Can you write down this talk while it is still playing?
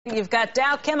You've got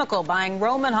Dow Chemical buying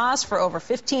Rohm and Haas for over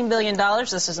 $15 billion.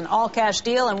 This is an all-cash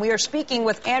deal, and we are speaking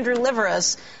with Andrew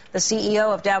Liveris, the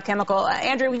CEO of Dow Chemical.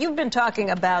 Andrew, you've been talking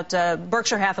about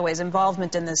Berkshire Hathaway's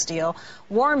involvement in this deal.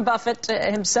 Warren Buffett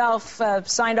himself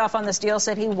signed off on this deal,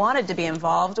 said he wanted to be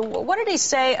involved. What did he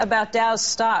say about Dow's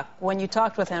stock when you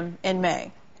talked with him in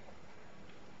May?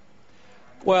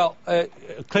 Well,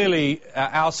 clearly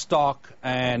our stock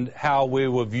and how we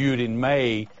were viewed in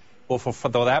May, or for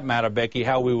that matter, Becky,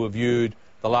 how we were viewed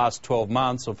the last 12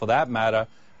 months, or for that matter,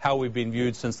 how we've been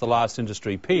viewed since the last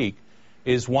industry peak,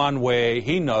 is one where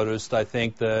he noticed, I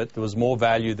think, that there was more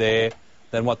value there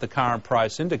than what the current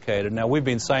price indicated. Now, we've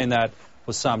been saying that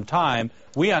for some time.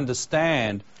 We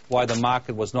understand why the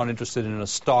market was not interested in a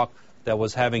stock that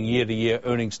was having year-to-year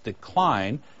earnings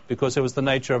decline, because it was the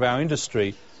nature of our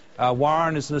industry.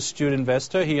 Warren is an astute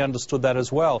investor. He understood that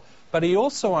as well. But he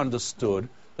also understood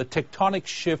the tectonic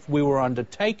shift we were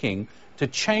undertaking to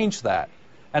change that.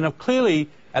 And clearly,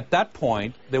 at that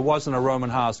point, there wasn't a Rohm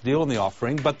and Haas deal in the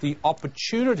offering, but the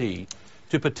opportunity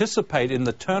to participate in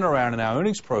the turnaround in our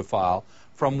earnings profile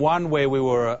from one where we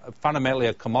were fundamentally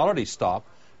a commodity stock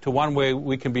to one where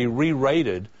we can be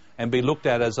re-rated and be looked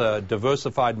at as a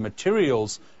diversified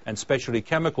materials and specialty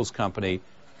chemicals company.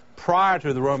 Prior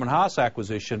to the Rohm and Haas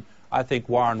acquisition, I think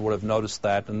Warren would have noticed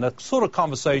that. And the sort of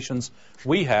conversations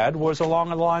we had was along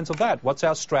the lines of that. What's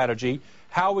our strategy?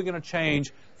 How are we going to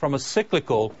change from a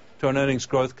cyclical to an earnings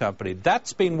growth company?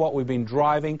 That's been what we've been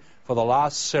driving for the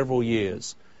last several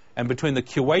years. And between the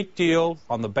Kuwait deal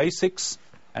on the basics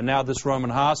and now this Rohm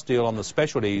and Haas deal on the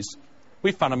specialties,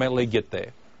 we fundamentally get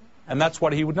there. And that's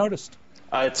what he would notice.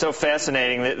 It's so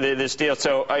fascinating, this deal.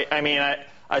 So,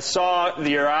 I saw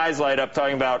your eyes light up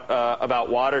talking about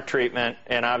water treatment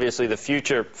and obviously the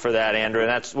future for that, Andrew.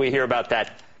 And we hear about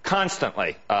that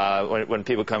constantly when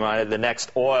people come on, the next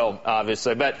oil,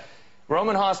 obviously. But Rohm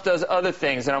and Haas does other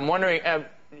things, and I'm wondering,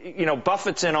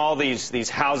 Buffett's in all these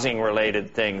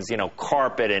housing-related things,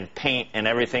 carpet and paint and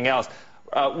everything else.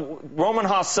 Rohm and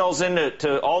Haas sells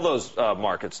into all those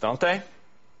markets, don't they?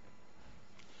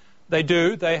 They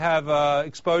do. They have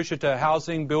exposure to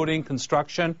housing, building,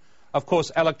 construction. Of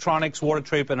course, electronics, water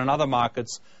treatment, and other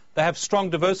markets. They have strong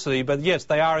diversity, but yes,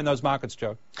 they are in those markets,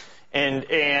 Joe. And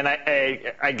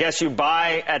I guess you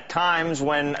buy at times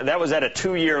when that was at a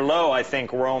 2-year low, I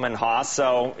think, Rohm and Haas.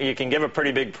 So you can give a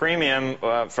pretty big premium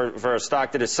for a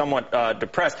stock that is somewhat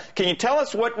depressed. Can you tell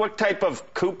us what type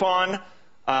of coupon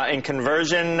and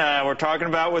conversion we're talking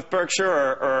about with Berkshire,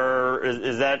 or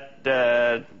is that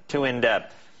too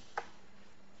in-depth?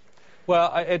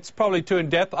 Well, it's probably too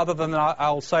in-depth. Other than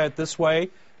I'll say it this way.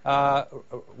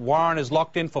 Warren is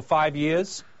locked in for 5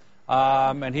 years,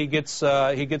 and he gets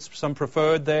some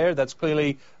preferred there. That's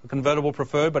clearly a convertible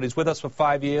preferred, but he's with us for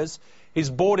 5 years. He's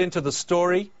bought into the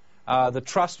story, the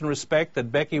trust and respect that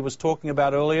Becky was talking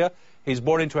about earlier. He's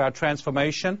bought into our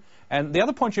transformation. And the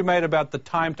other point you made about the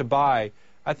time to buy,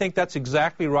 I think that's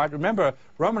exactly right. Remember,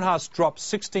 Rohm and Haas dropped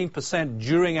 16%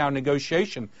 during our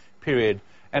negotiation period.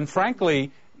 And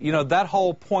frankly, that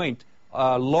whole point,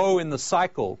 low in the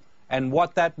cycle, and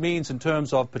what that means in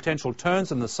terms of potential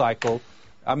turns in the cycle,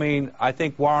 I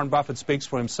think Warren Buffett speaks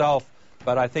for himself,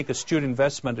 but I think astute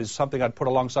investment is something I'd put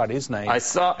alongside his name.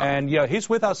 And he's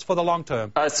with us for the long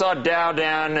term. I saw Dow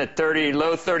down at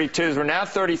low 32s. We're now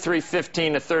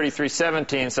 33.15 to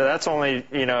 33.17, so that's only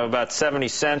about 70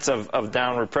 cents of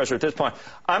downward pressure at this point.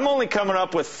 I'm only coming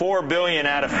up with $4 billion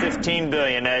out of $15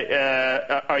 billion.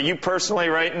 Are you personally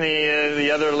writing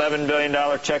the other $11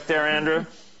 billion check there, Andrew?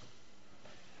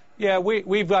 Yeah,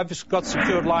 we've just got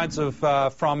secured lines of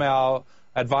from our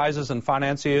advisors and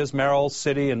financiers, Merrill,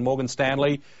 Citi, and Morgan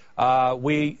Stanley.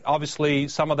 We obviously,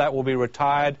 some of that will be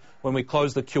retired when we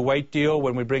close the Kuwait deal,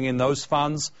 when we bring in those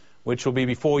funds, which will be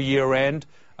before year end.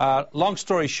 Long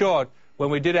story short, when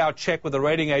we did our check with the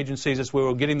rating agencies as we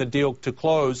were getting the deal to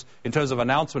close, in terms of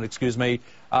announcement, we're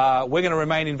going to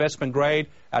remain investment grade.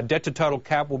 Our debt to total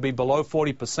cap will be below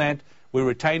 40%. We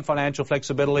retain financial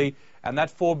flexibility, and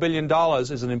that $4 billion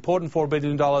is an important $4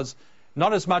 billion,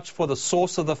 not as much for the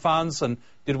source of the funds and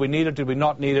did we need it, did we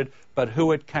not need it, but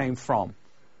who it came from.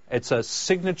 It's a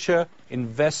signature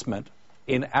investment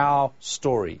in our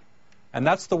story. And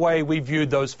that's the way we viewed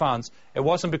those funds. It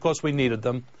wasn't because we needed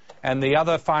them. And the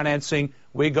other financing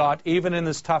we got, even in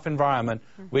this tough environment,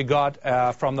 we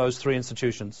got from those three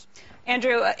institutions.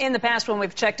 Andrew, in the past when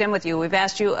we've checked in with you, we've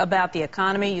asked you about the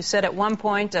economy. You said at one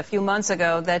point a few months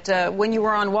ago that when you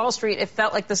were on Wall Street, it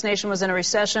felt like this nation was in a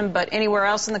recession, but anywhere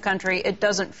else in the country, it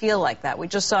doesn't feel like that. We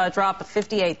just saw a drop of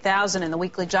 58,000 in the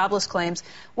weekly jobless claims.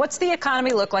 What's the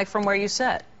economy look like from where you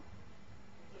sit?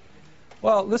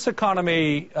 Well, this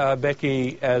economy,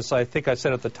 Becky, as I think I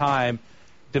said at the time,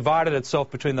 divided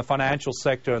itself between the financial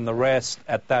sector and the rest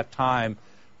at that time.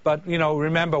 But, you know,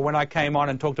 remember when I came on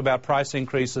and talked about price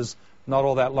increases not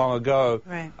all that long ago,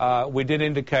 right. We did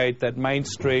indicate that Main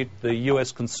Street, the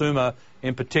U.S. consumer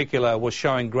in particular, was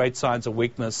showing great signs of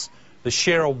weakness. The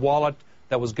share of wallet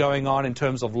that was going on in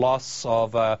terms of loss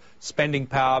of spending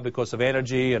power because of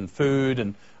energy and food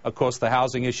and, of course, the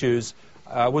housing issues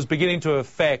was beginning to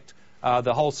affect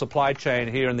the whole supply chain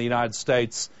here in the United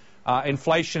States.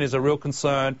 Inflation is a real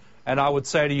concern, and I would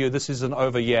say to you this isn't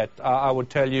over yet. I would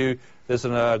tell you there's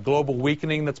a global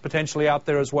weakening that's potentially out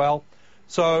there as well.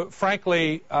 So,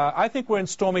 frankly, I think we're in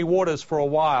stormy waters for a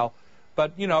while,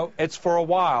 but, you know, it's for a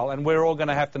while, and we're all going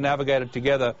to have to navigate it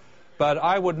together. But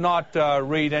I would not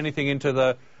read anything into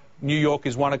the New York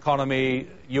is one economy,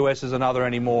 U.S. is another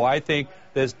anymore. I think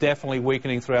there's definitely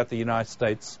weakening throughout the United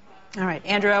States. All right.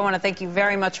 Andrew, I want to thank you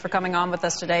very much for coming on with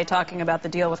us today, talking about the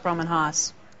deal with Rohm and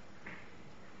Haas.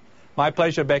 My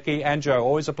pleasure, Becky and Joe.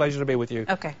 Always a pleasure to be with you.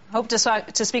 Okay. Hope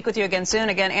to speak with you again soon.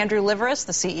 Again, Andrew Liveris,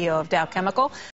 the CEO of Dow Chemical.